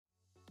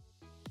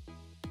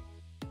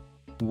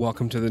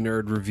Welcome to the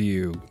Nerd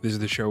Review. This is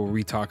the show where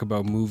we talk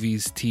about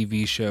movies,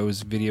 TV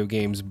shows, video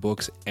games,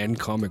 books, and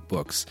comic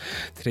books.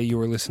 Today you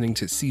are listening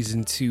to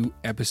Season 2,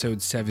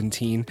 Episode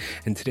 17,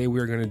 and today we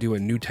are going to do a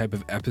new type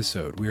of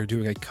episode. We are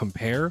doing a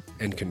compare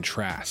and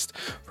contrast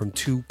from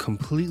two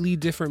completely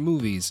different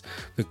movies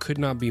that could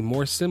not be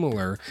more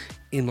similar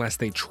unless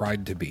they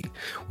tried to be.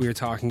 We are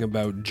talking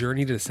about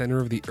Journey to the Center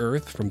of the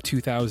Earth from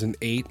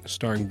 2008,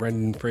 starring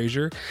Brendan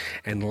Fraser,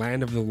 and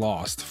Land of the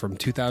Lost from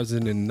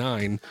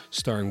 2009,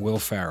 starring Will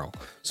Ferrell.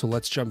 So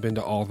let's jump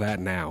into all that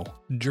now.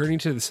 Journey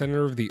to the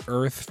Center of the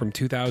Earth from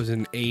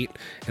 2008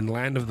 and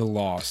Land of the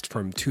Lost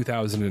from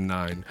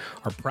 2009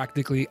 are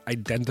practically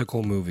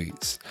identical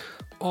movies.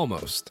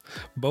 Almost.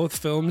 Both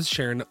films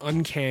share an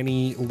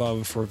uncanny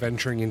love for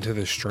venturing into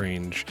the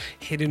strange,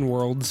 hidden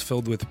worlds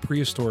filled with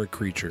prehistoric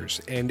creatures,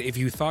 and if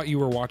you thought you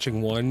were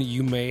watching one,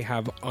 you may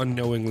have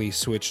unknowingly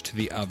switched to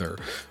the other,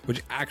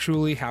 which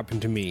actually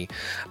happened to me.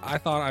 I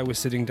thought I was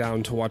sitting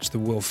down to watch the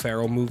Will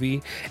Ferrell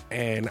movie,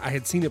 and I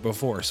had seen it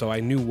before, so I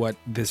knew what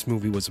this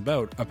movie was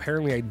about.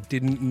 Apparently, I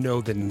didn't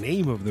know the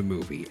name of the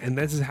movie, and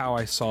this is how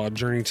I saw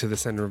Journey to the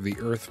Center of the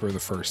Earth for the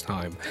first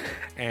time.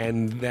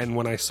 And then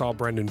when I saw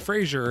Brendan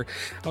Fraser,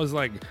 I was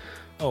like,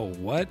 oh,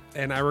 what?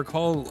 And I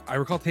recall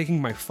taking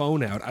my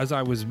phone out as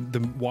I was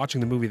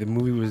watching the movie. The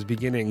movie was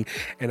beginning,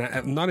 and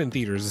I'm not in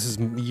theaters. This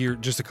is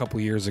just a couple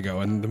years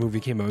ago, and the movie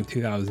came out in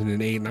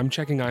 2008. And I'm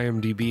checking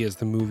IMDb as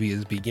the movie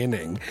is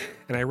beginning,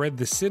 and I read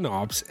the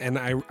synopsis, and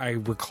I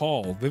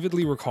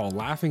vividly recall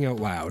laughing out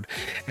loud,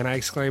 and I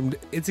exclaimed,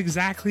 "It's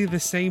exactly the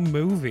same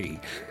movie!"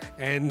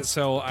 And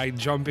so I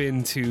jump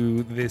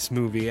into this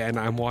movie, and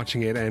I'm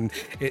watching it, and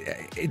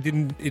it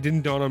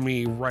didn't dawn on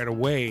me right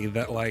away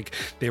that like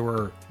they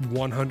were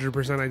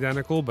 100%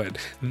 identical, but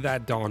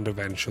that dawned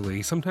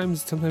eventually.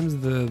 Sometimes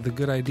the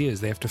good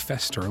ideas, they have to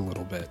fester a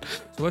little bit.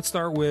 So let's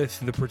start with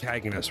the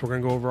protagonist. We're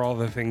gonna go over all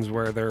the things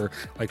where they're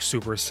like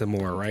super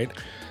similar, right?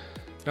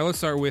 Now let's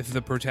start with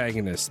the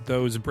protagonist,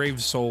 those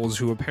brave souls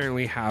who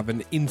apparently have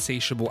an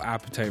insatiable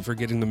appetite for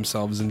getting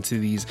themselves into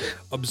these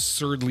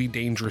absurdly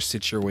dangerous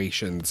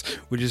situations,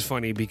 which is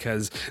funny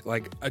because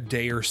like a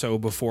day or so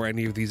before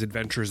any of these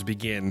adventures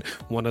begin,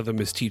 one of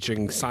them is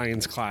teaching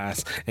science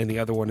class and the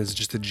other one is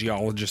just a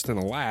geologist in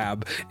a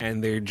lab,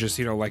 and they're just,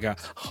 like a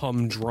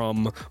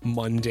humdrum,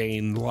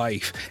 mundane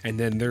life, and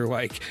then they're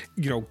like,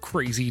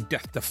 crazy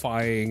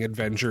death-defying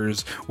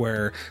adventures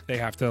where they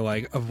have to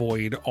like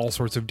avoid all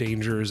sorts of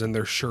dangers, and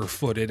they're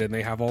sure-footed, and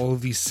they have all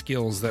of these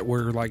skills that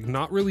were like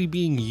not really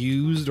being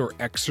used or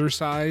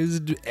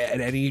exercised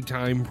at any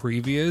time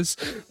previous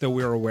that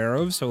we're aware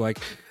of. So like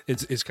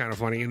it's kind of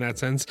funny in that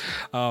sense.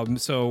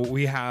 So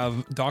we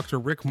have Dr.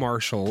 Rick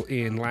Marshall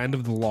in Land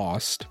of the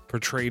Lost,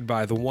 portrayed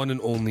by the one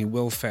and only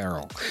Will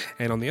Ferrell.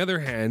 And on the other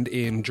hand,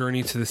 in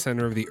Journey to the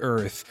Center of the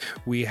Earth,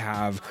 we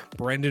have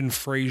Brendan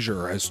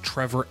Fraser as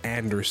Trevor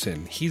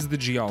Anderson. He's the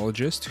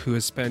geologist who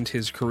has spent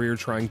his career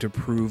trying to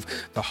prove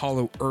the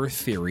hollow earth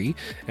theory,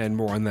 and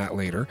more on that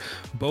later.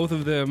 Both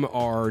of them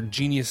are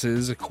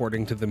geniuses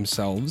according to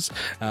themselves,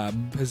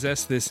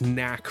 possess this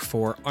knack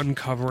for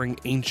uncovering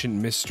ancient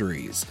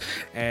mysteries,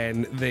 and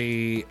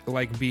they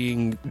like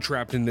being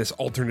trapped in this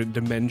alternate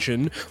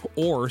dimension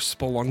or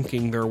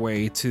spelunking their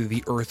way to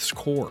the Earth's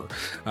core.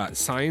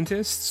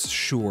 Scientists,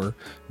 sure.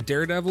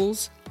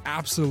 Daredevils,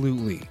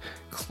 absolutely.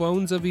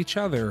 Clones of each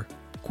other,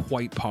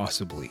 quite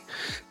possibly.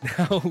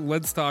 Now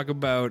let's talk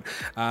about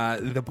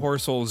the poor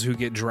souls who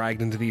get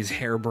dragged into these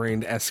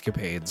harebrained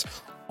escapades,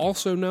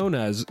 also known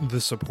as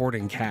the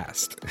supporting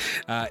cast.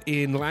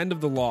 In Land of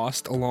the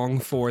Lost, along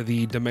for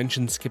the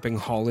dimension-skipping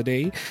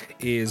holiday,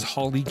 is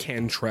Holly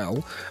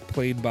Cantrell,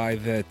 played by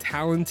the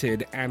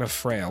talented Anna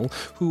Frail,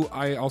 who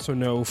I also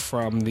know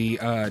from the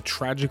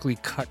tragically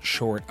cut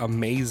short,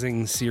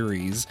 amazing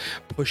series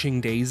Pushing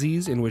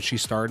Daisies, in which she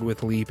starred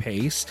with Lee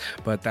Pace,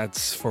 but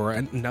that's for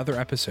another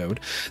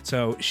episode.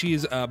 So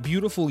she's a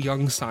beautiful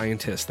young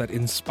scientist that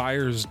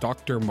inspires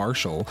Dr.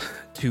 Marshall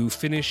to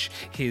finish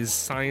his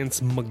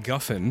science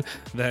MacGuffin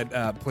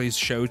that plays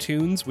show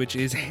tunes, which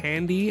is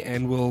handy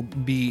and will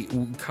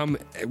come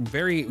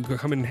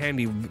in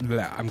handy.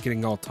 I'm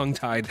getting all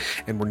tongue-tied,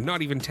 and we're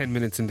not even 10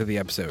 minutes into the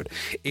episode.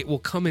 It will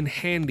come in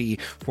handy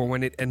for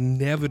when it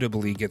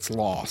inevitably gets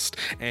lost,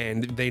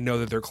 and they know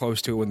that they're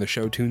close to it when the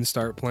show tunes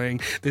start playing.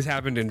 This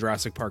happened in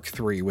Jurassic Park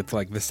 3 with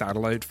like the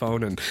satellite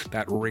phone and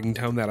that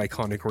ringtone, that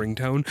iconic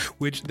ringtone,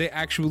 which they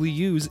actually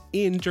use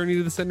in Journey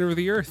to the Center of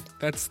the Earth.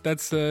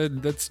 That's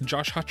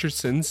Josh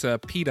Hutcherson's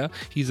PETA.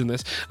 He's in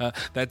this.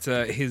 That's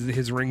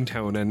his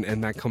ringtone,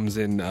 and that comes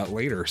in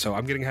later. So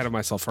I'm getting ahead of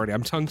myself already.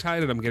 I'm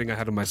tongue-tied and I'm getting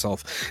ahead of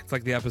myself. It's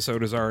like the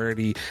episode is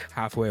already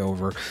halfway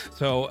over.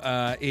 So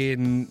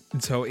in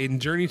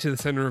Journey to the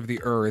Center of the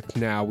Earth,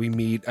 now we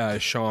meet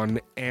Sean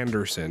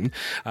Anderson.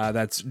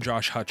 That's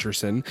Josh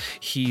Hutcherson.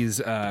 He's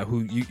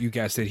who you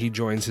guessed it. He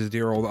joins his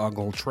dear old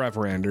uncle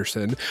Trevor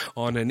Anderson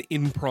on an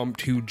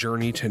impromptu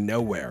journey to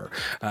nowhere.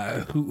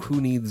 Who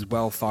needs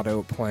well thought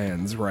out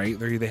plans, right?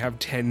 They have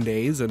 10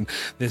 days, and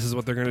this is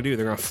what they're going to do.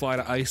 They're going to fly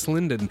fly to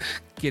Iceland and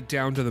get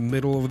down to the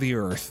middle of the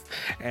earth.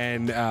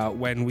 And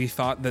when we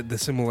thought that the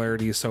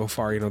similarities so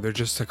far, they're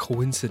just a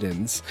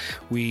coincidence,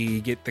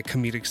 we get the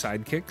comedic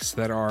sidekicks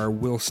that are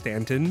Will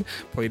Stanton,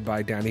 played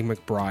by Danny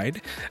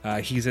McBride.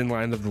 He's in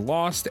Land of the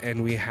Lost,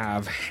 and we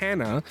have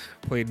Hannah,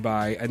 played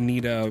by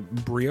Anita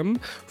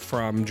Briam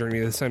from Journey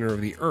to the Center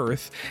of the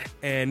Earth,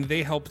 and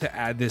they help to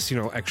add this,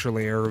 extra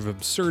layer of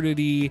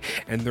absurdity,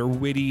 and they're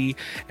witty,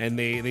 and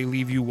they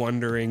leave you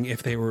wondering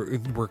if they were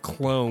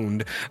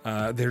cloned.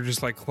 They're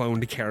just like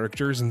cloned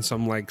characters in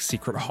some like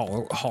secret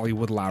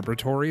Hollywood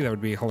laboratory. That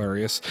would be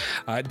hilarious.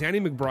 Danny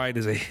McBride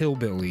is a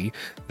hillbilly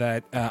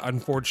that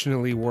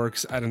unfortunately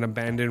works at an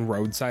abandoned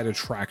roadside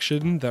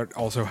attraction that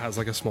also has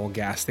like a small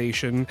gas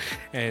station,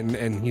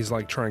 and he's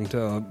like trying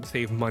to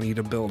save money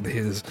to build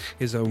his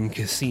own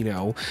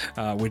casino,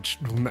 which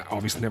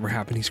obviously never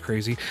happened. He's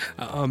crazy.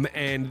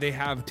 And they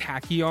have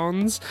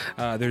tachyons.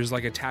 There's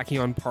like a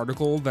tachyon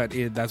particle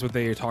that's what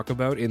they talk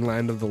about in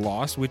Land of the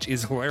Lost, which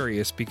is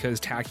hilarious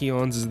because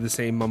tachyons is the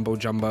same mumbo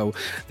jumbo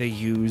they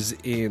use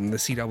in the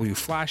CW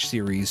Flash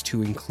series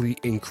to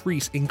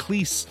increase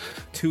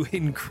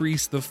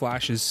the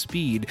Flash's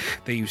speed.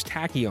 They use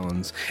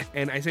tachyons,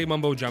 and I say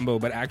mumbo jumbo,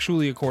 but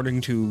actually,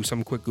 according to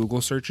some quick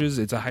Google searches,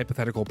 it's a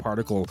hypothetical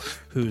particle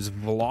whose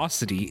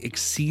velocity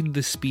exceed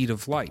the speed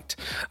of light.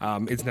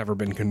 It's never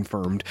been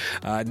confirmed.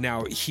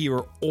 Now,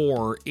 here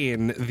or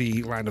in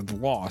the Land of the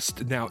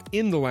Lost. Now,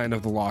 in the Land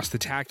of the Lost, the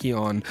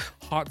tachyon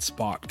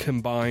hotspot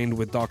combined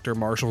with Dr.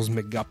 Marshall's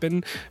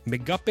MacGuffin,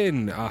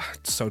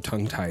 so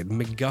tongue-tied,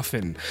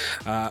 MacGuffin,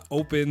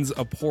 opens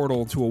a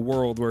portal to a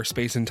world where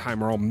space and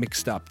time are all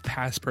mixed up.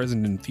 Past,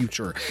 present, and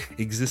future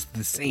exist at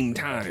the same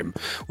time,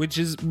 which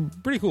is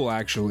pretty cool,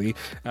 actually.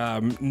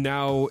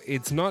 Now,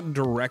 it's not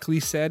directly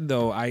said,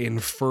 though I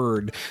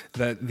inferred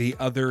that the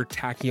other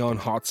tachyon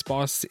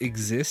hotspots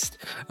exist,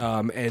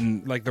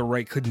 and like the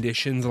right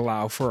conditions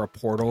allow for a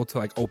portal to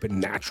like open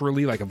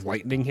naturally, like if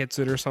lightning hits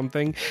it or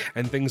something,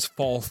 and things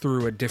fall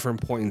through at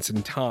different points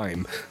in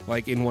time.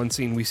 Like in one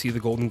scene, we see the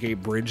Golden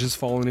Gate Bridge has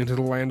fallen into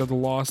the Land of the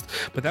Lost,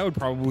 but that would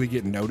probably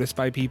get noticed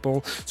by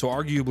people. So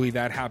arguably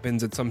that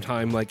happens at some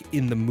time, like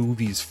in the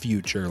movie's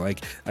future,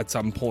 like at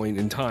some point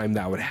in time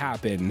that would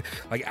happen,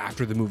 like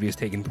after the movie has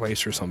taken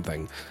place or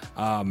something.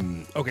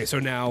 Okay, so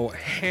now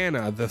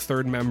Hannah, the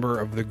third member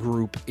of the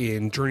group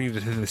in Journey to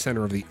the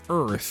Center of the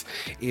Earth,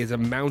 is a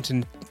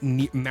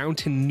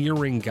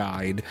mountaineering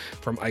guide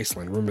from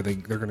Iceland. Remember,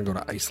 they're going to go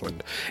to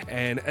Iceland,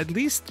 and at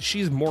least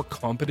she's a more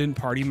competent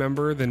party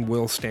member than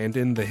Will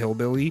Stanton, the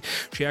hillbilly.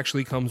 She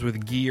actually comes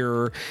with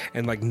gear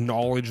and like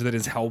knowledge that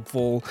is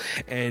helpful,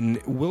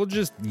 and Will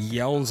just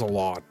yells a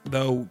lot,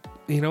 though.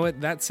 You know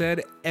what? That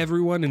said,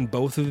 everyone in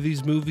both of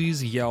these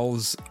movies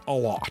yells a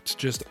lot,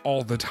 just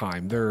all the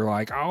time. They're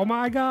like, "Oh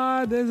my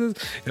God, this is,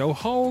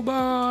 hold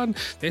on,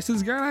 this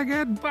is gonna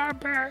get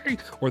bumpy."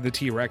 Or the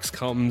T-Rex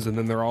comes and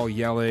then they're all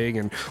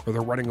yelling, or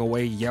they're running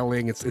away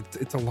yelling.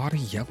 It's a lot of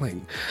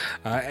yelling,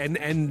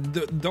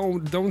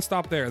 don't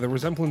stop there. The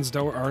resemblance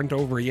aren't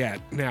over yet.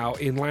 Now,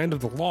 in Land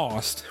of the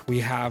Lost, we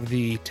have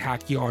the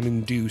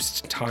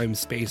tachyon-induced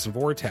time-space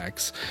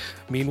vortex.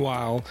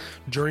 Meanwhile,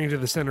 Journey to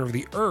the Center of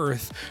the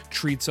Earth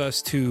treats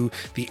us to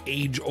the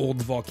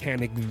age-old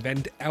volcanic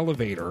vent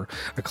elevator,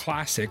 a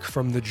classic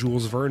from the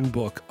Jules Verne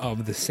book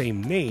of the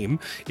same name.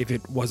 If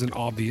it wasn't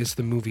obvious,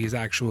 the movie is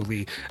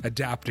actually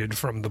adapted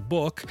from the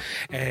book,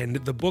 and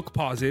the book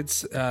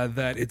posits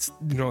that it's,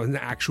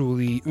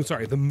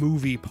 the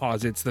movie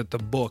posits that the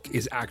book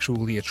is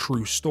actually a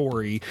true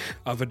story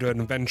of an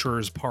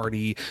adventurers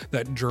party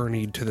that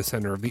journeyed to the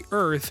center of the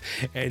earth,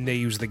 and they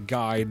use the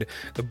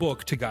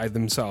book to guide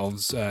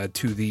themselves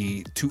to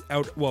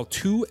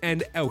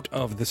and out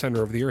of the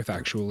center of the earth,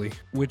 actually,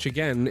 which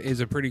again is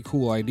a pretty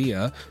cool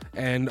idea.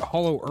 And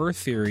hollow earth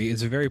theory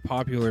is very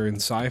popular in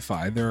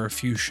sci-fi. There are a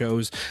few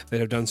shows that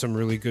have done some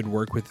really good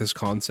work with this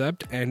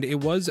concept, and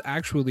it was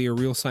actually a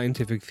real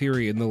scientific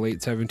theory in the late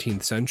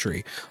 17th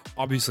century.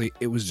 Obviously,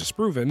 it was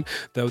disproven,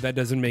 though that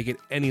doesn't make it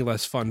any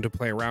less fun to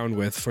play around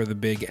with for the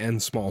big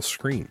and small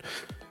screen.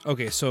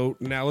 Okay, so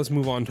now let's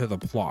move on to the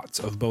plots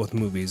of both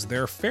movies.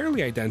 They're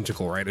fairly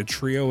identical, right? A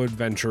trio of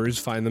adventurers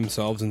find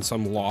themselves in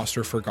some lost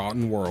or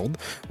forgotten world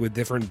with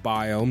different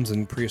biomes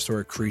and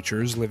prehistoric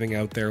creatures living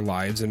out their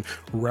lives in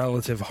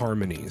relative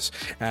harmonies.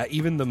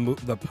 Even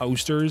the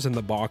posters and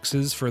the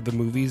boxes for the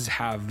movies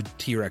have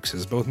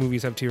T-Rexes. Both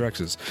movies have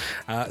T-Rexes.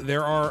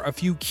 There are a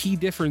few key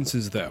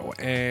differences, though,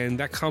 and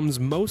that comes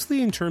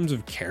mostly in terms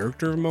of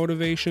character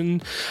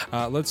motivation.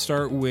 Let's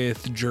start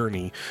with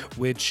Journey,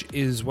 which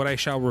is what I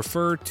shall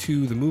refer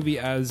to the movie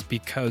as,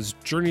 because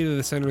Journey to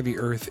the Center of the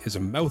Earth is a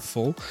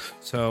mouthful.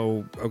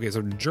 So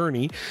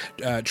Journey,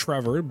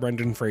 Trevor,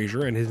 Brendan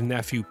Fraser, and his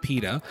nephew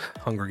Peta,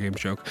 Hunger Games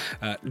joke,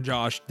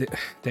 Josh,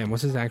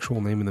 what's his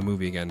actual name in the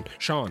movie again?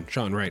 Sean,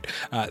 right.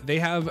 They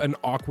have an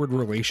awkward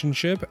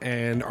relationship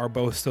and are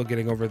both still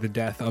getting over the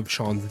death of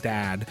Sean's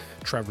dad,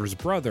 Trevor's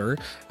brother,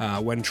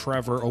 when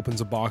Trevor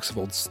opens a box of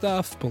old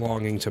stuff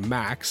belonging to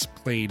Max,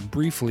 played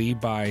briefly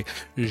by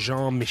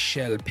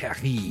Jean-Michel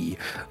Perry.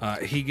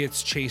 He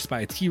gets chased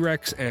by a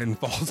T-Rex and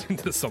falls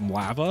into some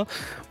lava,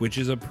 which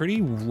is a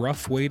pretty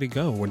rough way to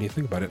go when you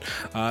think about it.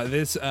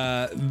 This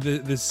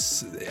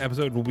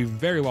episode will be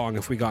very long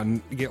if we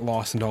get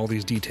lost into all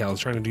these details,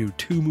 trying to do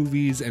two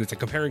movies, and it's a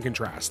compare and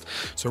contrast.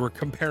 So we're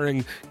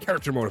comparing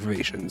character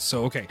motivations.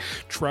 So, okay,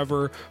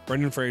 Trevor,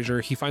 Brendan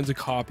Fraser, he finds a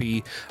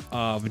copy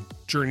of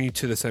Journey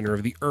to the Center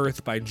of the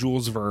Earth by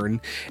Jules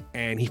Verne,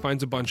 and he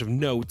finds a bunch of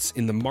notes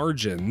in the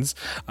margins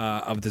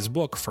of this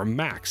book from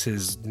Max,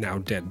 his now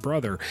dead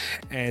brother,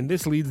 and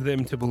this leads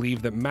them to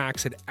believe that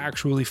Max had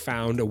actually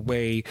found a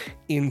way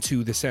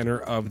into the center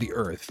of the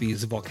Earth,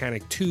 these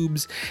volcanic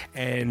tubes,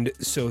 and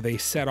so they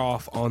set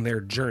off on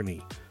their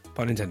journey,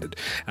 pun intended,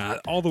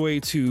 all the way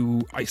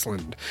to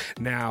Iceland.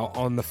 Now,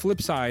 on the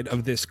flip side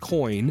of this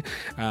coin,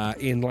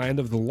 in Land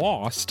of the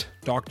Lost,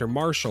 Dr.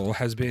 Marshall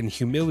has been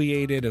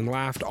humiliated and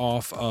laughed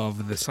off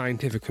of the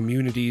scientific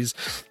communities.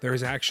 There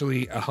is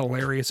actually a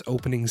hilarious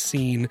opening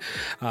scene.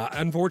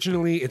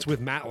 Unfortunately, it's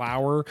with Matt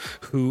Lauer,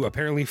 who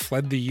apparently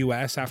fled the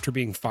U.S. after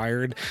being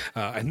fired,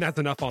 and that's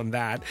enough on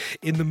that.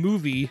 In the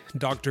movie,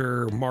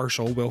 Dr.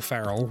 Marshall, Will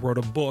Ferrell, wrote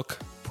a book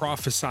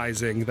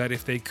prophesizing that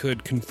if they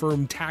could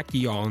confirm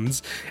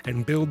tachyons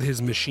and build his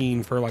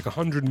machine for like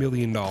 $100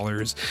 million,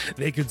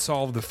 they could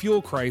solve the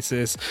fuel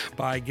crisis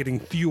by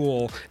getting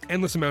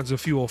endless amounts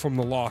of fuel from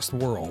the lost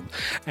world.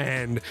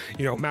 And,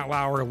 Matt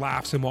Lauer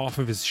laughs him off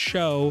of his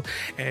show,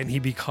 and he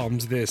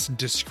becomes this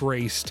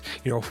disgraced,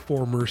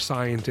 former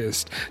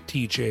scientist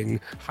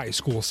teaching high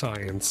school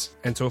science.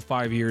 And so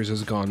 5 years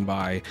has gone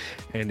by,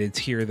 and it's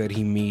here that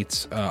he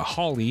meets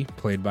Holly,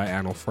 played by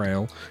Anna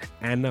Frail.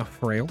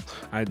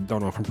 I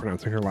don't know if I'm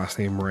pronouncing her last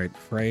name right.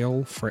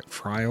 Frail.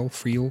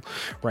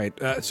 Right.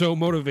 So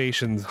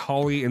motivations.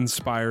 Holly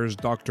inspires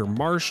Dr.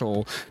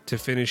 Marshall to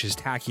finish his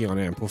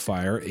tachyon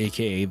amplifier,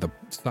 aka the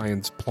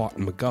science plot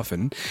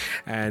MacGuffin.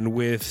 And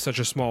with such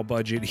a small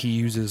budget, he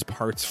uses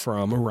parts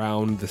from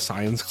around the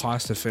science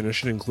class to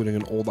finish it, including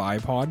an old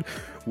iPod,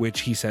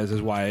 which he says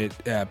is why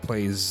it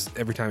plays,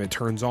 every time it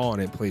turns on,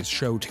 it plays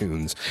show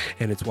tunes.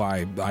 And it's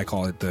why I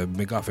call it the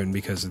MacGuffin,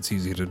 because it's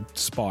easy to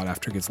spot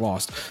after it gets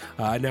lost.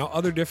 Now,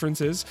 other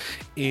differences.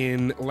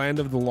 In Land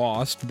of the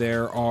Lost,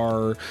 there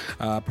are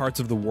parts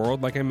of the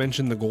world, like I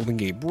mentioned, the Golden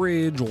Gate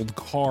Bridge, old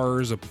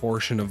cars, a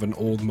portion of an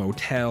old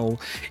motel.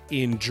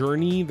 In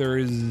Journey, there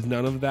is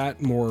none of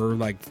that more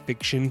like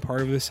fiction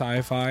part of the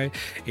sci-fi.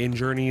 In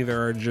Journey,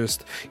 there are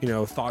just,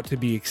 thought to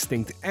be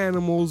extinct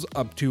animals,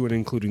 up to and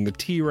including the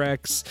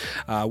T-Rex,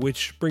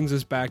 which brings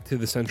us back to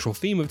the central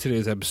theme of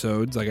today's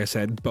episodes. Like I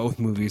said, both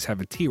movies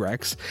have a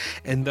T-Rex.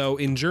 And though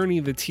in Journey,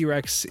 the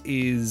T-Rex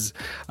is,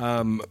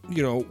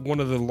 one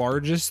of the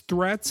largest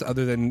threats,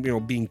 other than,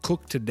 being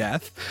cooked to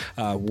death.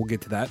 We'll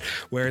get to that.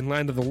 Where in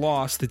Land of the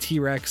Lost, the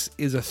T-Rex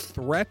is a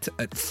threat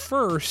at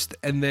first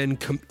and then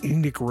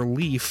comedic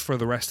relief for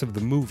the rest of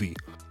the movie.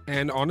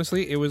 And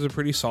honestly, it was a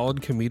pretty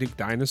solid comedic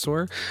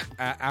dinosaur.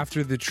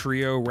 After the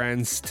trio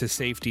runs to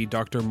safety,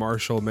 Dr.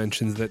 Marshall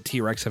mentions that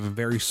T-Rex have a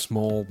very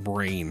small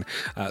brain,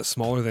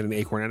 smaller than an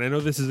acorn. And I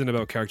know this isn't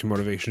about character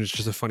motivation, it's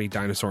just a funny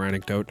dinosaur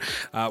anecdote,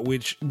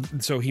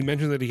 so he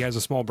mentioned that he has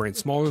a small brain,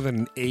 smaller than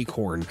an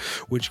acorn,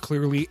 which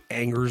clearly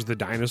angers the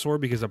dinosaur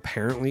because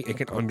apparently it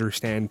can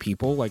understand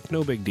people, like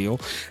no big deal.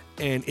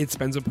 And it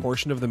spends a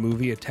portion of the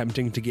movie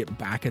attempting to get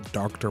back at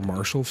Dr.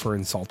 Marshall for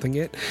insulting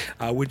it,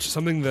 which is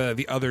something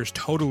the others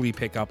totally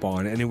pick up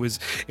on, and it was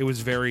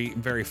very,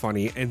 very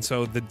funny. And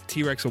so the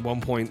T-Rex at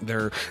one point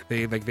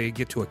they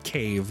get to a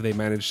cave. They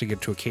manage to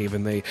get to a cave,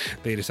 and they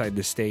decide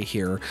to stay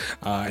here.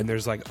 And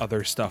there's like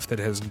other stuff that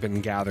has been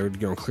gathered.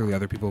 Clearly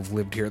other people have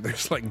lived here.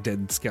 There's like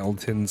dead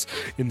skeletons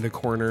in the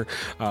corner,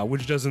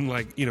 which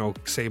doesn't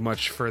say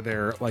much for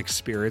their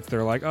spirits.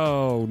 They're like,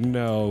 oh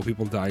no,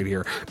 people died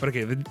here. But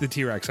okay, the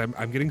T-Rex.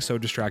 I'm getting so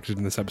distracted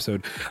in this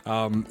episode.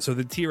 So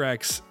the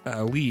T-Rex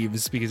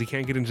leaves because he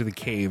can't get into the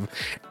cave,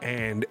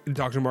 and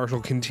Dr.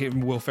 Marshall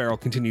Will Ferrell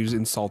continues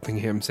insulting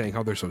him, saying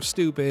how they're so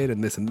stupid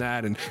and this and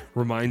that, and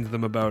reminds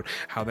them about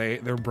how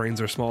their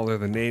brains are smaller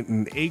than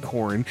an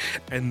acorn.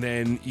 And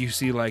then you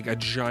see a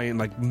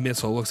giant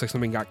missile, looks like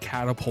something got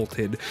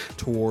catapulted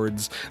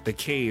towards the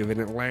cave, and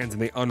it lands,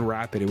 and they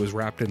unwrap it. It was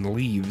wrapped in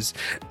leaves,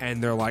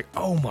 and they're like,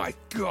 oh my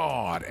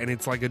god. And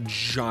it's like a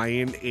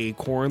giant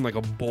acorn, like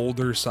a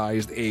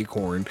boulder-sized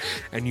acorn,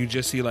 and you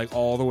just see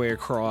all the way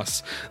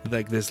across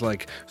this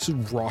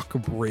rock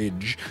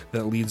bridge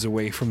that leads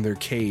away from their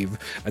cave.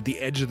 At the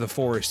edge of the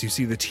forest, you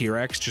see the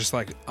T-Rex just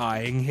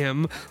eyeing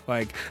him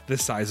the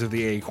size of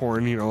the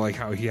acorn,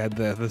 how he had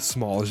the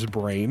smallest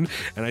brain.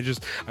 And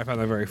I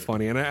found that very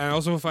funny. And I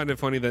also find it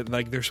funny that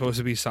they're supposed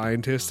to be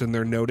scientists and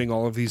they're noting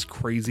all of these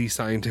crazy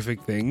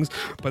scientific things,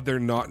 but they're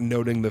not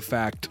noting the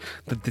fact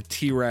that the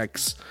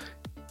T-Rex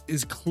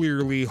is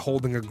clearly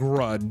holding a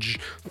grudge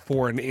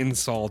for an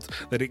insult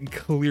that it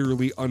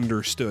clearly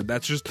understood.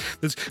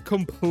 That's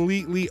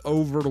completely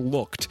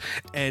overlooked.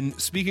 And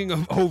speaking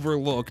of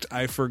overlooked,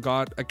 I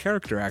forgot a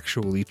character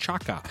actually,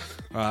 Chaka.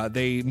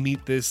 They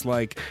meet this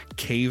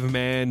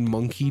caveman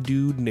monkey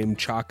dude named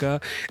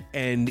Chaka,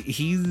 and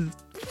he's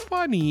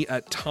funny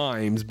at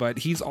times, but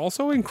he's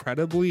also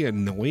incredibly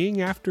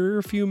annoying after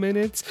a few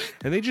minutes,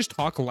 and they just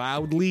talk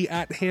loudly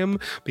at him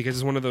because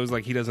it's one of those,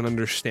 like, he doesn't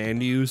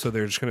understand you, so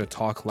they're just going to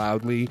talk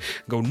loudly,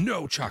 go,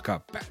 no,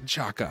 Chaka, bad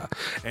Chaka,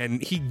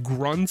 and he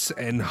grunts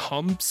and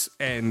humps,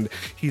 and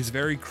he's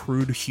very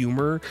crude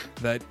humor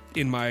that,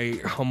 in my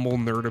humble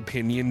nerd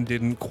opinion,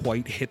 didn't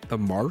quite hit the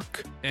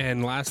mark.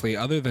 And lastly,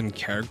 other than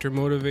character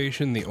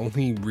motivation, the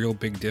only real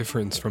big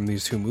difference from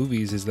these two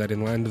movies is that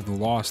in Land of the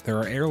Lost, there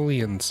are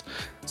aliens.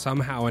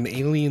 Somehow an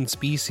alien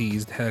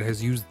species that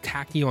has used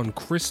tachyon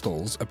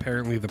crystals,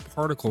 apparently the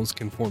particles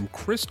can form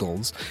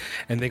crystals,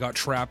 and they got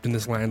trapped in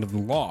this Land of the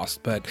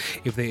Lost. But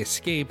if they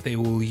escape, they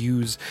will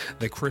use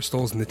the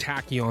crystals and the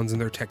tachyons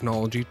and their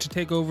technology to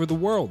take over the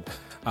world,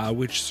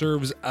 which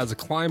serves as a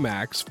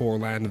climax for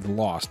Land of the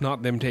Lost.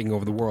 Not them taking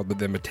over the world, but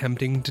them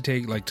attempting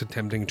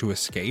to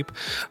escape,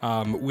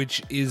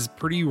 which is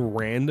pretty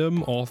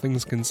random, all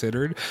things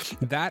considered.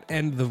 That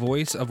and the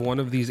voice of one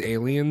of these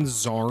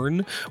aliens,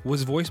 Zarn,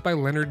 was voiced by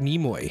Leonard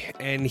Nimoy,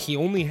 and he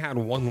only had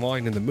one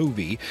line in the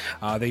movie.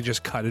 They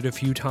just cut it a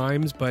few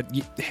times, but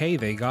hey,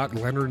 they got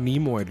Leonard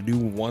Nimoy to do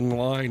one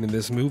line in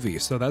this movie,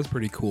 so that's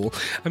pretty cool.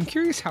 I'm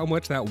curious how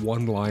much that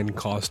one line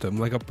cost him,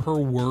 like a per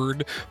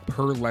word,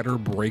 per letter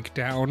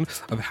breakdown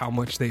of how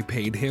much they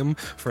paid him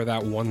for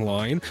that one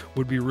line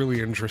would be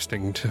really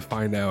interesting to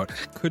find out.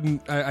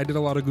 I did a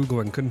lot of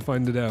Googling, couldn't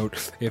find it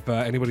out. If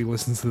anybody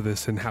listens to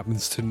this and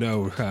happens to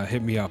know,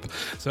 hit me up.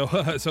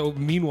 So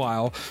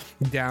meanwhile,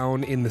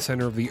 down in the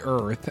center of the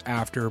Earth,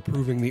 after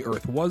proving the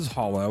Earth was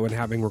hollow and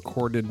having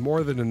recorded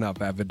more than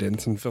enough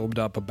evidence and filled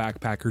up a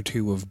backpack or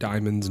two of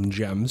diamonds and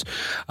gems,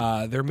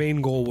 their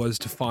main goal was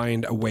to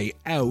find a way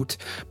out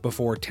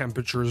before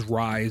temperatures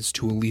rise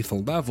to a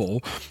lethal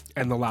level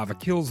and the lava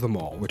kills them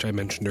all, which I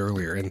mentioned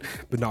earlier,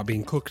 but not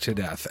being cooked to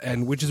death.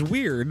 And which is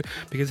weird,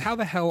 because how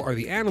the hell are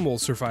the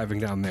animals surviving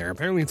down there?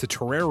 Apparently it's a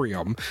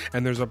terrarium,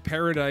 and there's a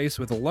paradise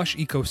with a lush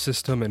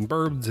ecosystem and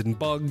birds and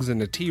bugs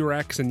and a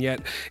T-Rex, and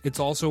yet it's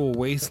also a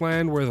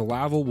wasteland where the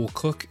lava will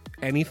cook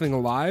anything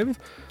alive.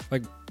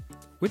 Like,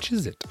 which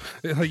is it?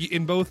 Like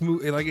in both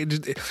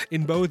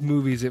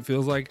movies, it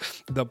feels like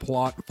the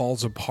plot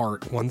falls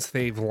apart once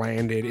they've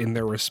landed in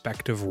their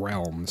respective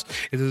realms.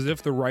 It's as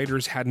if the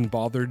writers hadn't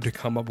bothered to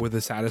come up with a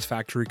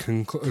satisfactory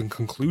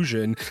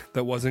conclusion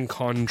that wasn't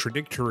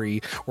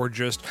contradictory or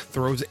just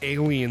throws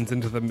aliens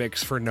into the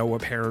mix for no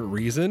apparent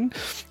reason.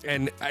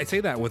 And I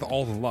say that with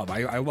all the love.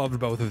 I loved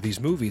both of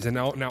these movies, and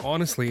now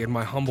honestly, in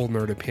my humble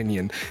nerd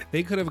opinion,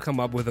 they could have come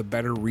up with a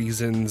better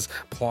reasons,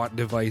 plot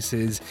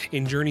devices.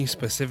 In Journey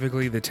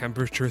specifically, the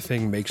temperature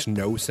thing makes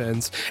no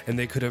sense, and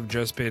they could have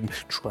just been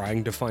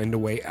trying to find a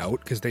way out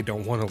because they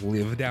don't want to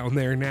live down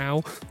there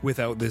now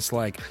without this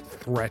like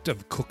threat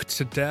of cooked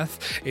to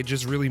death. It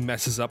just really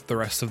messes up the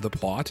rest of the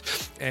plot.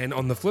 And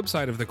on the flip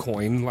side of the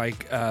coin,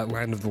 like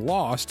Land of the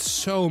Lost,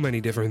 so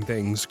many different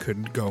things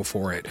could go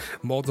for it.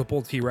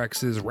 Multiple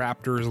T-Rexes,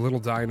 raptors,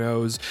 little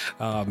dinos,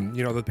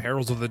 the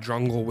perils of the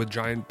jungle with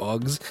giant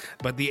bugs,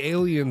 but the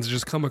aliens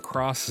just come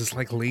across as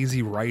like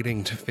lazy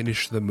writing to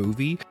finish the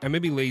movie. And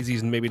maybe lazy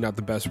is maybe not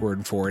the best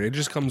word for it. It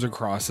just comes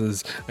across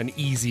as an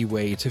easy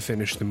way to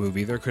finish the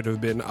movie. There could have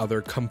been other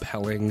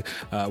compelling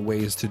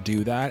ways to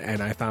do that,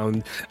 and I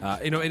found,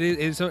 it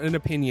is an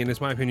opinion,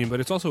 it's my opinion, but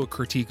it's also a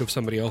critique of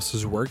somebody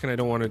else's work, and I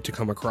don't want it to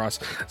come across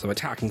as I'm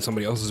attacking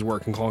somebody else's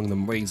work and calling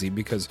them lazy,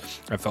 because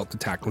I felt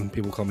attacked when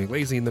people call me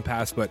lazy in the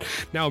past, but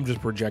now I'm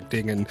just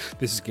projecting, and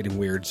this is getting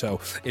weird.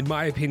 So in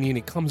my opinion,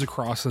 it comes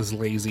across as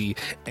lazy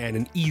and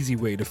an easy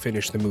way to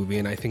finish the movie,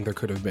 and I think there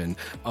could have been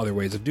other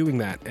ways of doing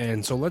that.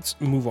 And so let's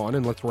move on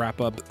and let's wrap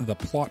up the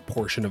plot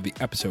portion of the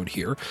episode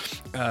here,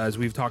 as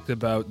we've talked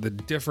about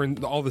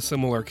all the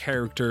similar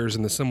characters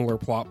and the similar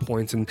plot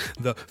points and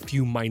the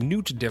few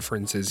minute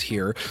differences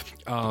here.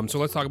 So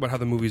let's talk about how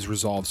the movies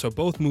resolve. So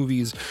both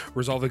movies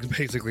resolve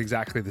basically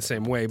exactly the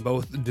same way.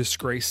 Both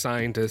disgraced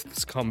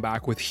scientists come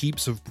back with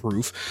heaps of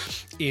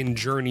proof. In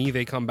Journey,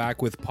 they come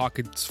back with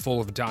pockets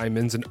full of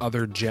diamonds and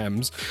other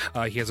gems.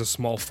 He has a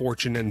small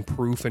fortune and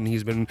proof, and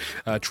he's been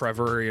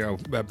Trevor,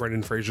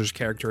 Brendan Fraser's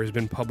character, has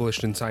been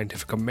published in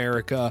Scientific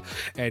America,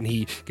 and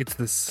he gets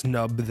to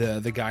snub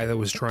the guy that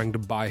was trying to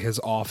buy his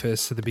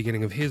office at the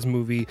beginning of his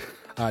movie.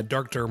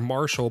 Dr.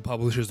 Marshall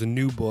publishes a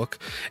new book,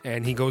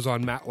 and he goes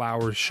on Matt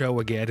Lauer's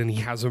show again, and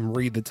he has him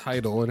read the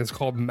title, and it's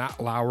called Matt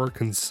Lauer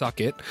Can Suck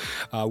It,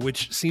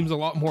 which seems a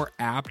lot more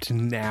apt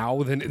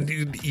now than it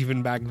did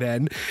even back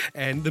then.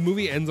 And the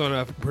movie ends on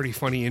a pretty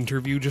funny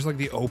interview, just like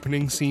the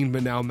opening scene,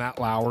 but now Matt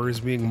Lauer is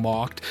being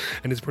mocked,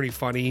 and it's pretty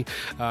funny.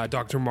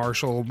 Dr.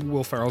 Marshall,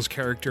 Will Ferrell's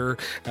character,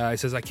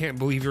 says, "I can't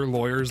believe your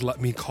lawyers let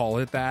me call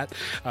it that,"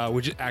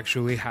 which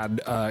actually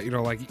had,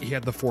 he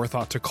had the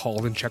forethought to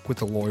call and check with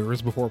the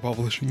lawyers before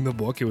publishing publishing the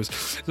book. It was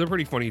a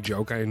pretty funny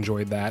joke. I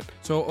enjoyed that.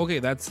 So, okay,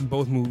 that's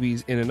both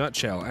movies in a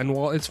nutshell. And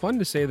while it's fun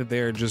to say that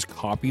they're just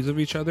copies of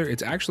each other,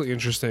 it's actually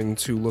interesting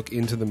to look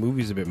into the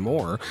movies a bit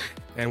more.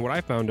 And what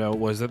I found out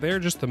was that they're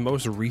just the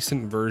most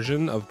recent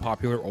version of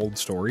popular old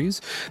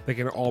stories that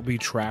can all be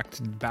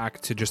tracked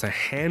back to just a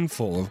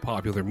handful of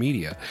popular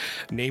media,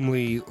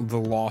 namely The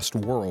Lost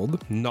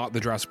World, not the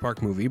Jurassic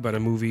Park movie, but a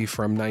movie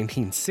from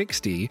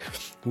 1960,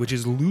 which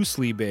is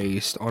loosely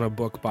based on a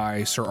book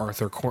by Sir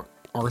Arthur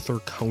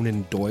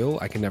Conan Doyle.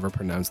 I can never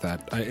pronounce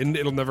that, and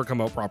it'll never come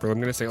out properly. I'm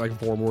going to say it like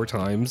 4 more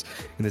times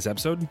in this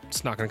episode.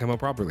 It's not going to come out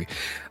properly.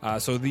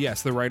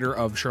 Yes, the writer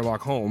of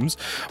Sherlock Holmes,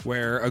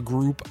 where a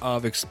group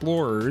of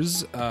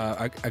explorers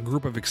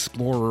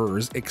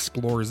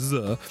explores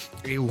a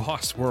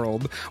lost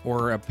world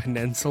or a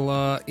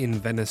peninsula in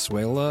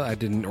Venezuela.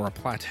 Or a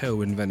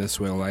plateau in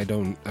Venezuela. I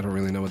don't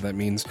really know what that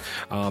means,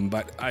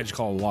 but I just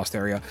call it a lost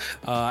area.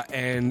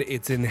 And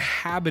it's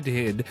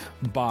inhabited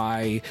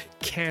by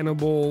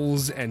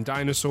cannibals and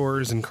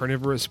dinosaurs and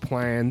carnivorous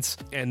plants,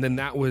 and then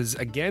that was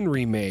again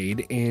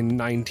remade in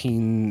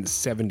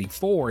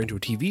 1974 into a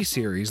TV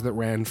series that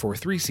ran for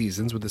 3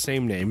 seasons with the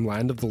same name,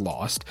 Land of the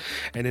Lost.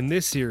 And in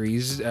this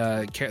series,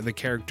 the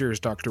characters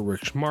Dr.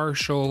 Rich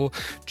Marshall,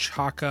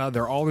 Chaka,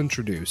 they're all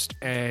introduced.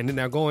 And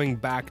now going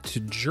back to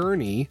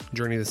Journey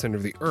to the Center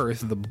of the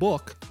Earth, the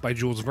book by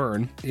Jules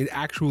Verne, it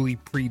actually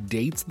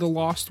predates The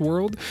Lost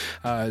World.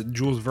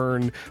 Jules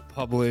Verne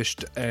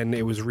published, and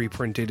it was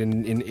reprinted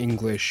in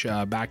English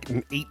back in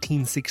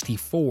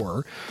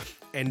 1864.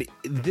 And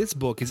this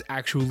book is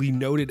actually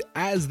noted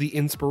as the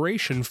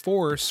inspiration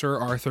for Sir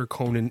Arthur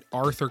Conan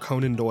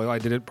Doyle. I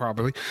did it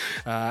properly.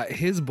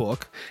 His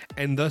book,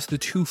 and thus the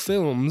 2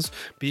 films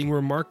being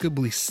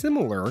remarkably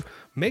similar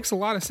makes a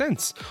lot of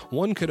sense.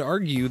 One could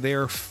argue they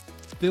are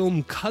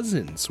film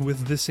cousins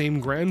with the same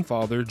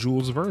grandfather,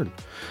 Jules Verne.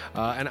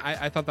 And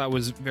I thought that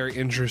was very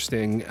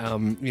interesting,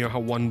 how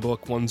one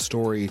book, one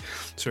story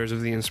serves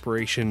as the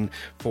inspiration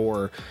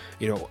for,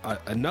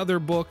 another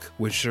book,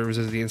 which serves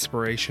as the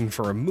inspiration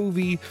for a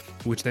movie,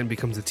 which then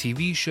becomes a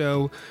TV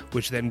show,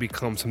 which then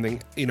becomes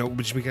something,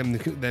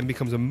 then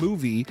becomes a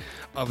movie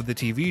of the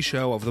TV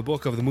show, of the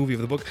book, of the movie,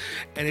 of the book.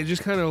 And it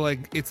just kind of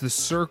it's the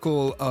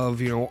circle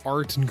of,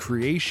 art and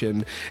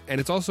creation. And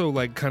it's also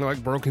kind of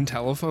like Broken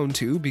Telephone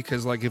too,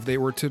 because if they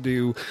were to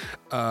do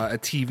a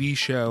TV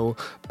show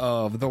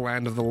of the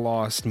Land of the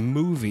Lost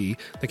movie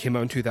that came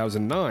out in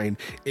 2009,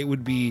 it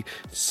would be,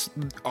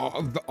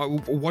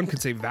 one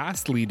could say,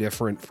 vastly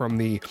different from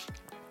the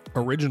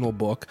original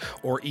book,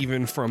 or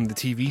even from the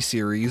TV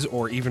series,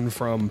 or even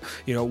from,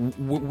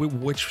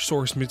 which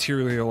source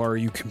material are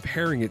you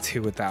comparing it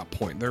to at that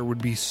point? There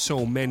would be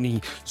so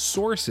many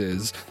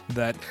sources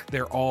that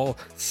they're all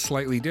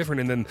slightly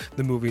different. And then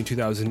the movie in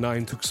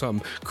 2009 took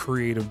some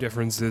creative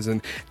differences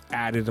and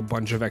added a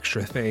bunch of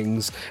extra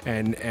things,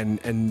 and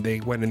they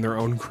went in their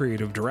own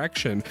creative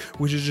direction,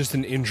 which is just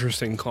an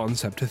interesting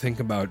concept to think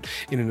about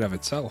in and of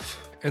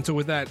itself. And so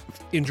with that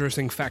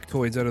interesting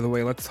factoids out of the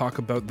way, let's talk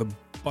about the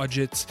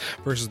budgets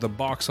versus the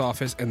box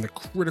office and the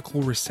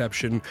critical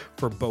reception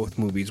for both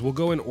movies. We'll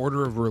go in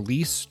order of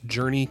release.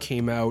 Journey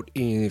came out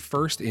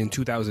first in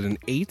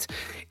 2008.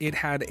 It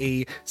had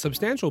a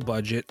substantial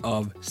budget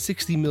of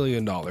 $60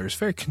 million.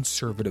 Very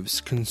conservative,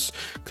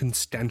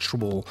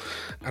 constantiable.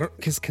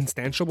 Is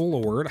constantiable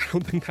a word? I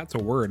don't think that's a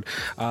word.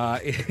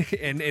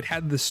 And it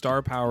had the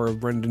star power of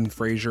Brendan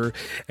Fraser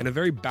and a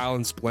very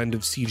balanced blend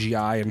of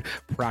CGI and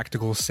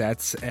practical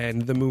sets.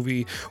 And the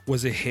movie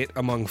was a hit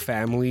among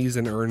families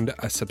and earned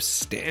a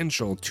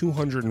substantial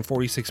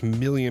 $246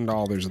 million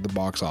at the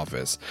box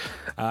office.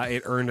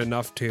 It earned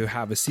enough to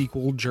have a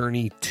sequel,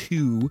 Journey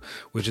 2,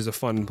 which is a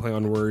fun play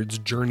on words,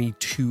 Journey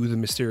to the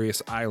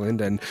Mysterious Island,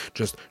 and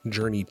just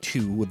Journey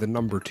 2 with the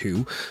number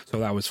 2. So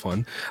that was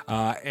fun.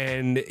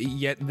 And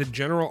yet the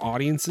general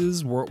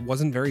audiences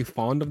wasn't very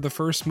fond of the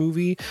first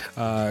movie,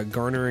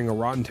 garnering a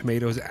Rotten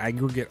Tomatoes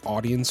aggregate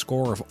audience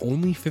score of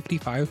only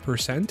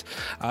 55%.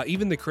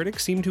 Even the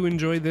critics seem to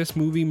enjoy this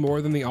movie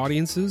more than the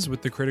audiences,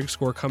 with the critic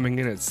score coming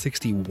in at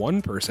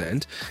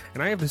 61%.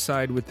 And I have to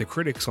side with the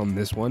critics on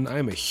this one. I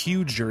am a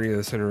huge Journey to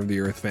the Center of the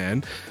Earth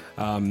fan.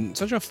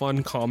 Such a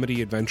fun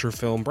comedy adventure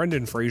film.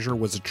 Brendan Fraser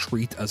was a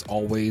treat as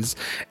always,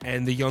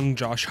 and the young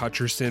Josh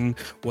Hutcherson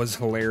was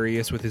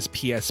hilarious with his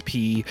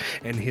PSP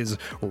and his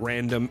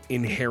random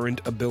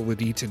inherent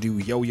ability to do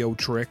yo-yo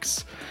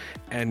tricks.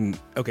 And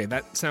okay,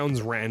 that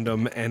sounds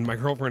random, and my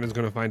girlfriend is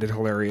going to find it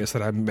hilarious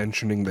that I'm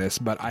mentioning this,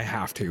 but I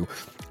have to.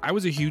 I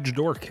was a huge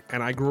dork,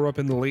 and I grew up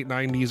in the late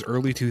 90s,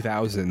 early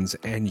 2000s,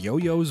 and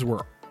yo-yos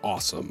were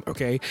awesome,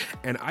 okay?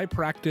 And I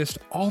practiced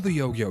all the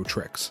yo-yo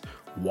tricks,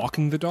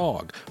 walking the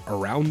dog,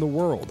 around the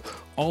world,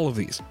 all of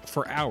these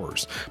for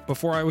hours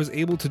before I was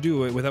able to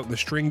do it without the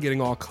string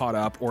getting all caught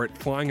up or it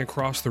flying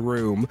across the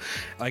room.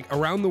 Like,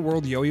 around the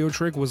world yo-yo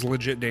trick was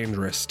legit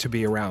dangerous to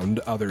be around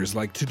others.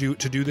 Like, to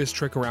do this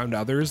trick around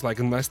others, like,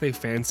 unless they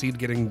fancied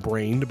getting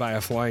brained by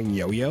a flying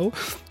yo-yo,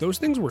 those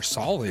things were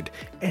solid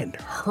and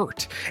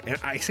hurt. And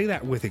I say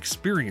that with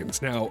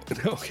experience. Now,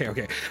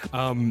 okay.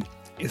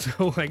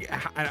 So like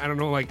I don't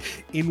know, like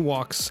in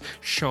walks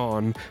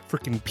Sean,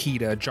 freaking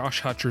PETA,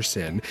 Josh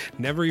Hutcherson,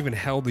 never even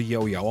held a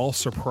yo-yo, all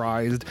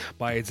surprised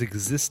by its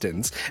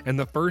existence, and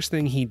the first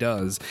thing he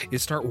does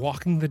is start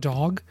walking the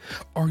dog.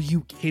 Are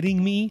you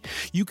kidding me?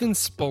 You can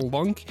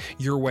spelunk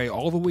your way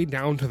all the way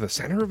down to the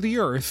center of the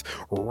earth,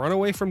 run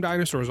away from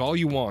dinosaurs all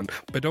you want,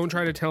 but don't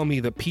try to tell me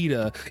that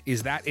PETA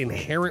is that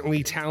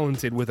inherently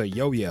talented with a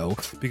yo-yo,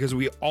 because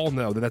we all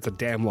know that that's a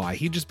damn lie.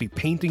 He'd just be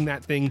painting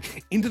that thing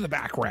into the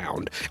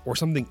background or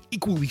something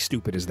equally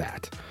stupid as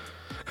that.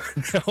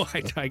 No,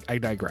 I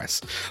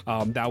digress.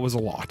 That was a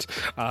lot.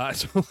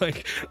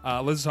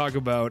 Let's talk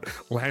about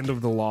Land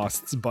of the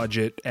Lost's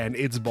budget and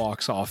its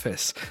box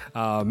office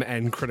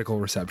and critical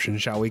reception,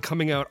 shall we?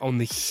 Coming out on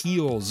the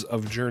heels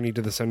of Journey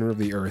to the Center of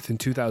the Earth in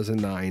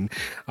 2009,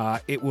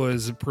 it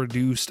was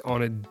produced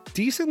on a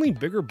decently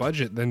bigger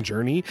budget than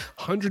Journey,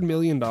 $100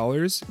 million.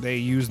 They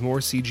used more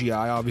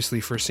CGI,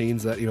 obviously, for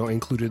scenes that,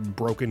 included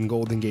broken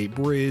Golden Gate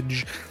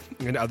Bridge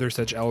and other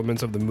such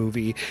elements of the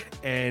movie,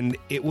 and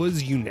it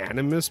was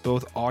unanimous.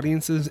 Both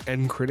audiences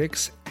and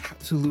critics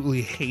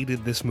absolutely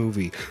hated this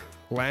movie.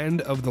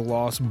 Land of the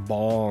Lost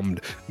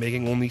bombed,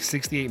 making only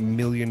 $68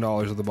 million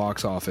at the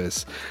box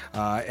office.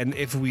 And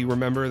if we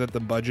remember that the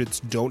budgets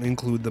don't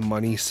include the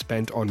money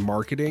spent on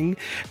marketing,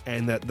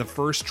 and that the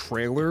first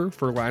trailer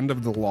for Land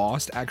of the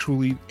Lost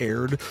actually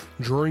aired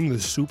during the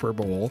Super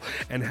Bowl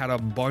and had a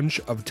bunch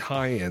of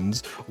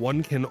tie-ins,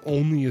 one can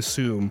only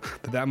assume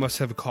that that must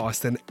have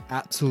cost an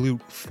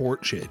absolute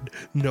fortune,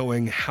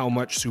 knowing how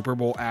much Super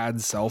Bowl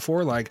ads sell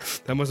for. Like,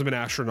 that must have been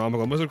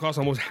astronomical. It must have cost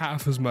almost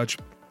half as much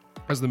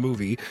as the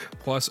movie,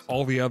 plus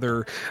all the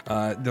other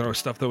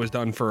stuff that was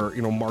done for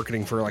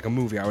marketing for like a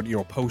movie. I would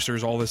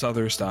posters, all this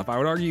other stuff. I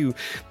would argue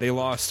they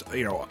lost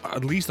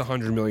at least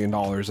 $100 million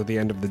at the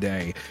end of the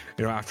day,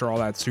 after all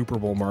that Super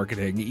Bowl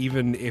marketing.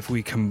 Even if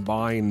we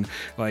combine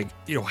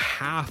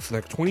half,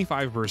 like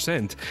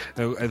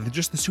 25%,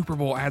 just the Super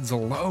Bowl ads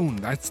alone,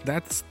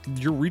 that's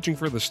you're reaching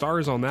for the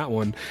stars on that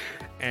one.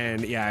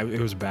 And yeah, it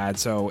was bad.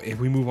 So if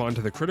we move on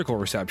to the critical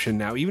reception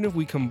now, even if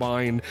we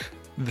combine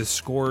the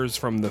scores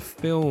from the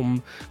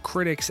film,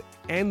 critics,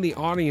 and the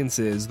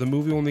audiences, the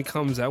movie only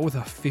comes out with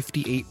a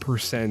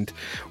 58%,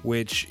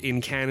 which in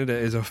Canada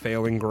is a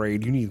failing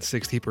grade. You need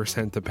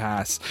 60% to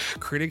pass.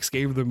 Critics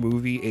gave the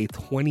movie a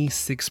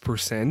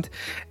 26%,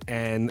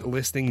 and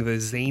listing the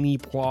zany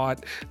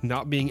plot,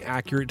 not being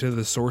accurate to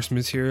the source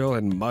material,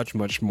 and much,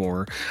 much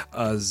more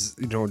as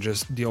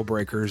just deal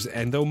breakers.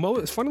 And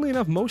though funnily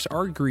enough, most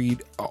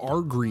agreed,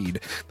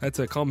 that's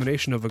a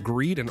combination of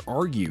agreed and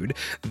argued,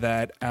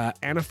 that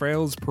Anna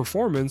Fail's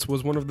performance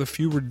was one of the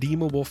few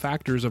redeemable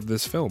factors of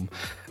this film.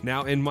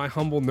 Now, in my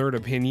humble nerd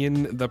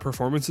opinion, the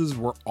performances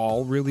were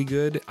all really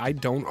good. I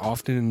don't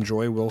often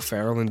enjoy Will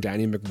Ferrell and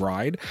Danny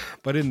McBride,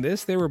 but in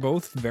this, they were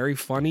both very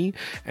funny,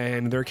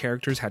 and their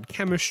characters had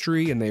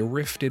chemistry, and they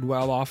riffed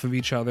well off of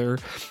each other.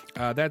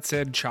 That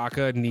said,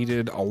 Chaka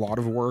needed a lot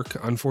of work.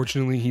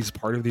 Unfortunately, he's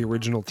part of the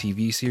original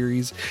TV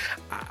series.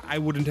 I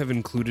wouldn't have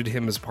included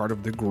him as part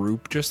of the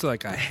group, just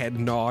like a head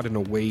nod and a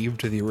wave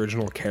to the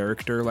original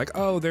character, like,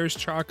 oh, there's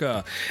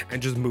Chaka,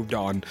 and just moved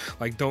on.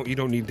 Like, you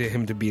don't need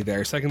him to be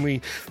there.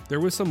 Secondly, there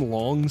was some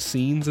long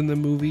scenes in the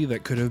movie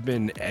that could have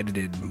been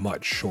edited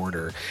much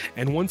shorter,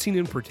 and one scene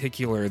in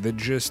particular that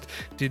just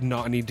did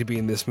not need to be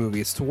in this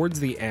movie. It's towards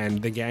the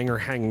end. The gang are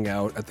hanging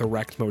out at the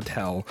wrecked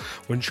motel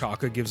when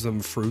Chaka gives them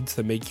fruits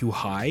that make you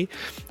high,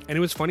 and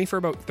it was funny for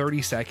about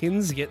 30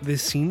 seconds, yet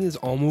this scene is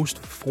almost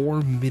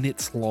 4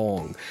 minutes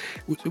long.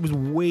 It was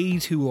way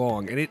too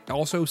long, and it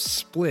also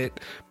split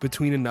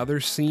between another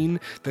scene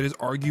that is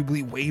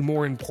arguably way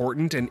more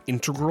important and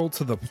integral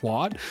to the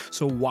plot.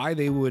 So why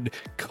they would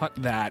cut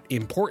that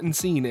important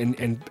scene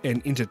and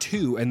into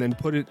two and then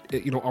put it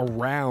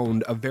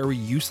around a very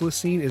useless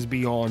scene is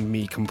beyond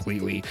me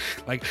completely.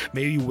 Like,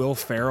 maybe Will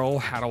Ferrell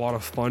had a lot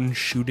of fun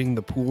shooting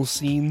the pool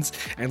scenes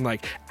and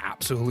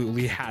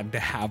absolutely had to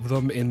have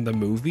them in the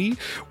movie,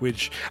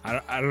 which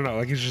I don't know,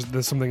 it's just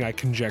that's something I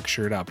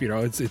conjectured up.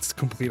 It's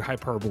complete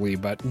hyperbole,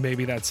 but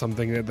maybe that's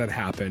something that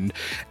happened.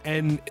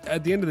 And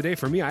at the end of the day,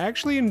 for me, I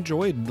actually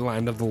enjoyed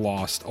Land of the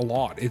Lost a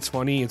lot. It's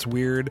funny, it's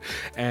weird,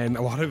 and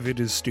a lot of it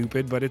is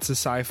stupid, but it's a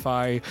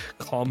sci-fi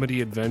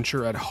comedy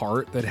adventure at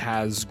heart that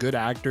has good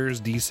actors,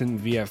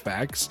 decent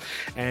VFX,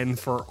 and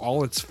for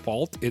all its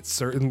fault, it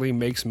certainly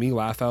makes me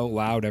laugh out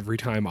loud every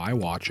time I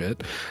watch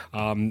it.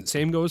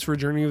 Same goes for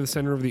Journey to the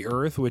Center of the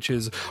Earth, which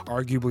is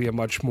arguably a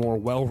much more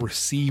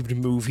well-received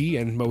movie,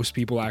 and most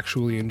people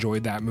actually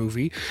enjoyed that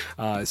movie.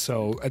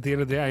 So at the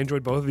end of the day, I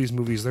enjoyed both of these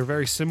movies. They're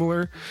very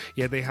similar,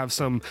 yet they have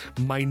some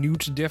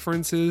minute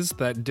differences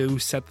that do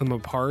set them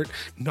apart.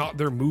 Not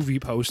their movie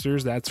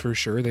posters, that's for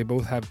sure. They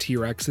both have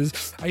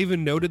T-Rexes. I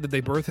even noted that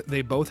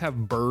they both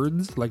have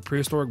birds, like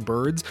prehistoric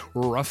birds,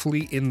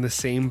 roughly in the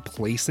same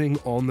placing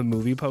on the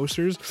movie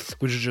posters,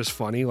 which is just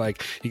funny.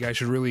 Like, you guys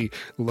should really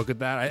look at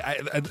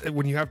that.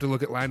 When you have to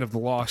look at Land of the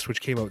Lost,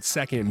 which came out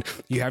second,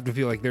 you have to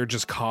feel like they're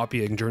just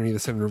copying Journey to the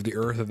Center of the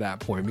Earth at that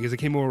point, because it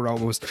came out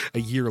almost a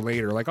year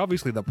later. Like,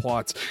 obviously the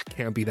plots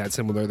can't be that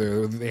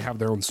similar. They have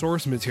their own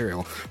source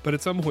material, but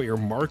at some point your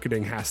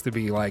marketing has to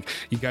be like,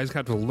 you guys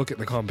have to look at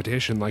the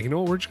competition like, you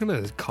know what, we're just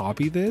gonna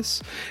copy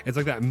this. It's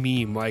like that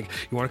meme, like,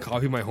 you want to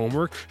copy my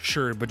homework?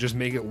 Sure, but just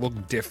make it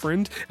look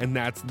different. And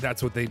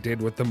that's what they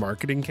did with the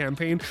marketing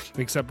campaign,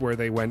 except where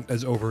they went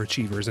as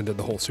overachievers and did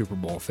the whole Super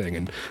Bowl thing,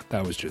 and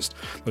that was just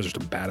a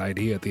bad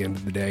idea. At the end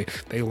of the day,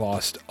 they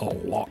lost a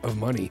lot of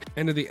money,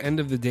 and at the end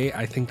of the day,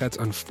 I think that's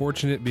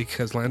unfortunate,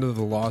 because Land of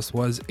the Lost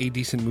was a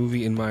decent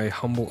movie in my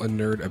humble and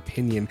nerd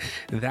opinion.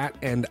 That,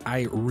 and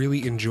I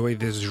really enjoy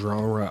this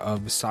genre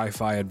of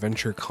sci-fi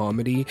adventure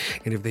comedy,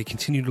 and if they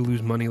continue to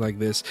lose money like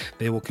this,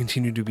 they will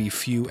continue to be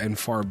few and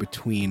far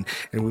between,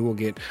 and we will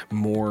get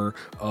more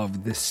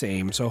of the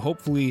same. So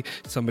hopefully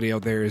somebody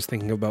out there is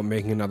thinking about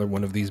making another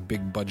one of these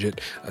big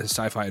budget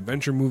sci-fi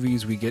adventure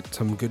movies. We get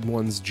some good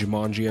ones,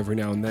 Jumanji every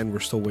now and then. We're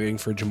still waiting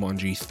for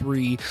Jumanji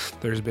 3.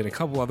 There's been a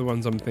couple other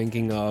ones I'm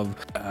thinking of.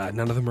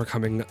 None of them are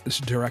coming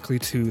directly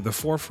to the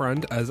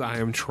forefront, as I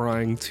am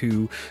trying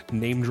to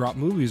name drop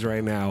movies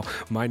right now.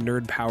 My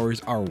nerd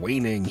powers are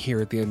waning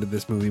here at the end of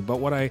this movie, but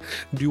what I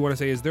do want to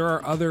say is there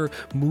are other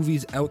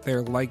movies out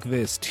there like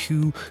this,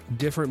 two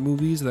different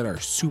movies that are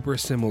super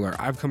similar.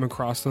 I've come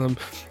across them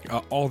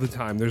all the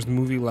time. There's the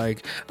movie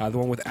like the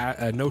one with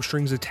No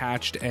Strings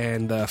Attached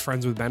and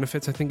Friends with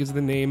Benefits, I think is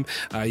the name.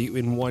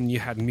 In one you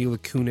had Mila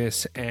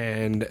Kunis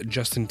and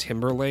Justin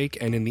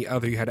Timberlake, and in the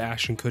other you had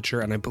Ashton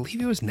Kutcher and I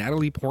believe it was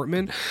Natalie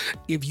Portman.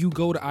 If you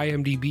go to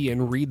IMDb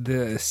and read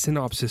the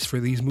synopsis for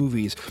these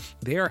movies,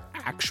 they are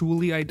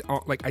actually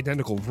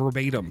identical,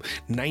 verbatim,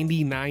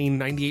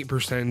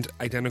 98%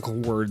 identical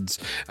words.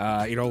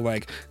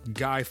 Like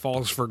guy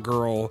falls for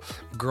girl,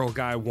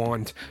 guy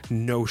want,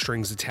 no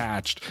strings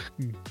attached,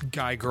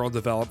 guy girl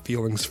develop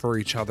feelings for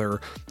each other,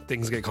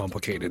 things get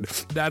complicated.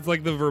 That's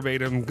like the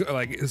verbatim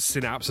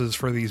synopsis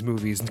for these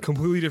movies.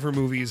 Completely different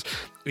movies,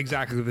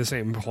 exactly the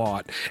same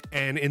plot,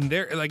 and in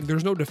their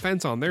there's no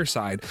defense on their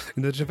side.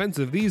 In the defense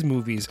of these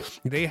movies,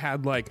 they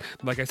had like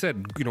I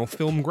said,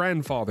 film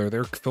grandfather,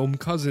 their film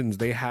cousins,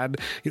 they had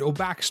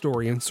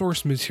backstory and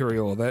source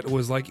material that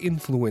was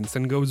influenced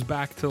and goes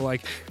back to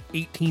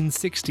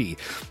 1860.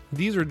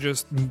 These are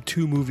just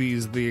two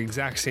movies, the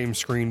exact same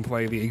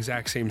screenplay, the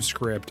exact same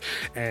script,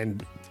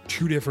 and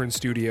two different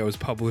studios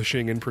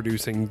publishing and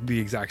producing the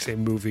exact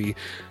same movie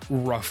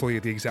roughly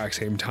at the exact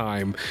same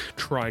time,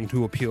 trying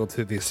to appeal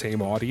to the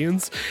same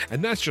audience,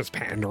 and that's just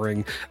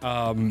pandering.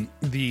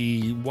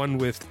 The one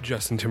with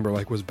Justin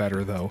Timberlake was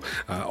better though,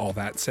 all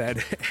that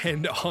said.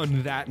 And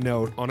on that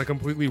note, on a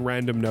completely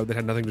random note that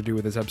had nothing to do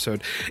with this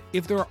episode,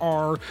 if there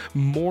are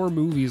more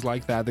movies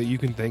like that you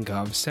can think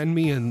of, send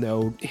me a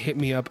note, hit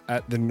me up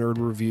at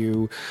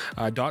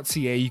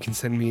thenerdreview.ca. You can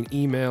send me an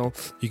email.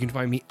 You can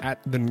find me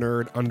at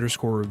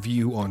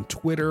thenerd_review on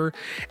Twitter,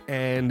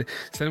 and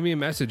send me a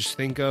message.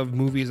 Think of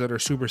movies that are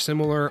super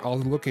similar. I'll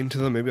look into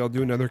them. Maybe I'll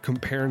do another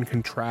compare and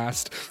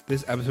contrast.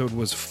 This episode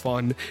was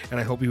fun, and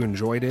I hope you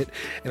enjoyed it.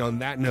 And on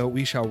that note,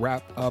 we shall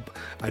wrap up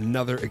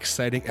another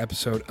exciting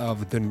episode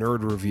of The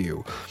Nerd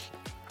Review.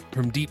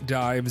 From deep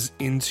dives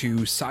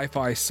into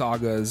sci-fi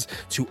sagas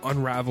to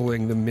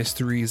unraveling the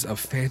mysteries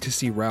of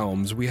fantasy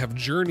realms, we have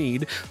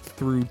journeyed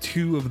through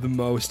two of the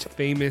most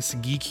famous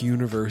geek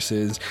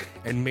universes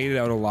and made it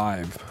out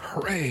alive.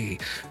 Hooray!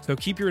 So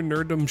keep your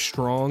nerddom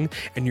strong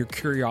and your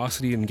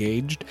curiosity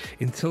engaged.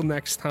 Until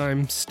next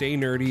time, stay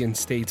nerdy and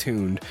stay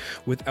tuned.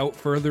 Without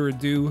further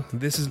ado,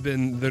 this has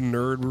been the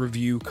Nerd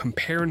Review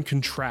compare and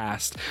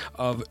contrast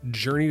of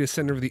Journey to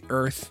Center of the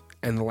Earth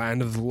and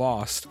Land of the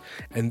Lost,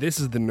 and this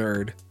is the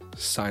Nerd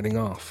signing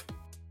off.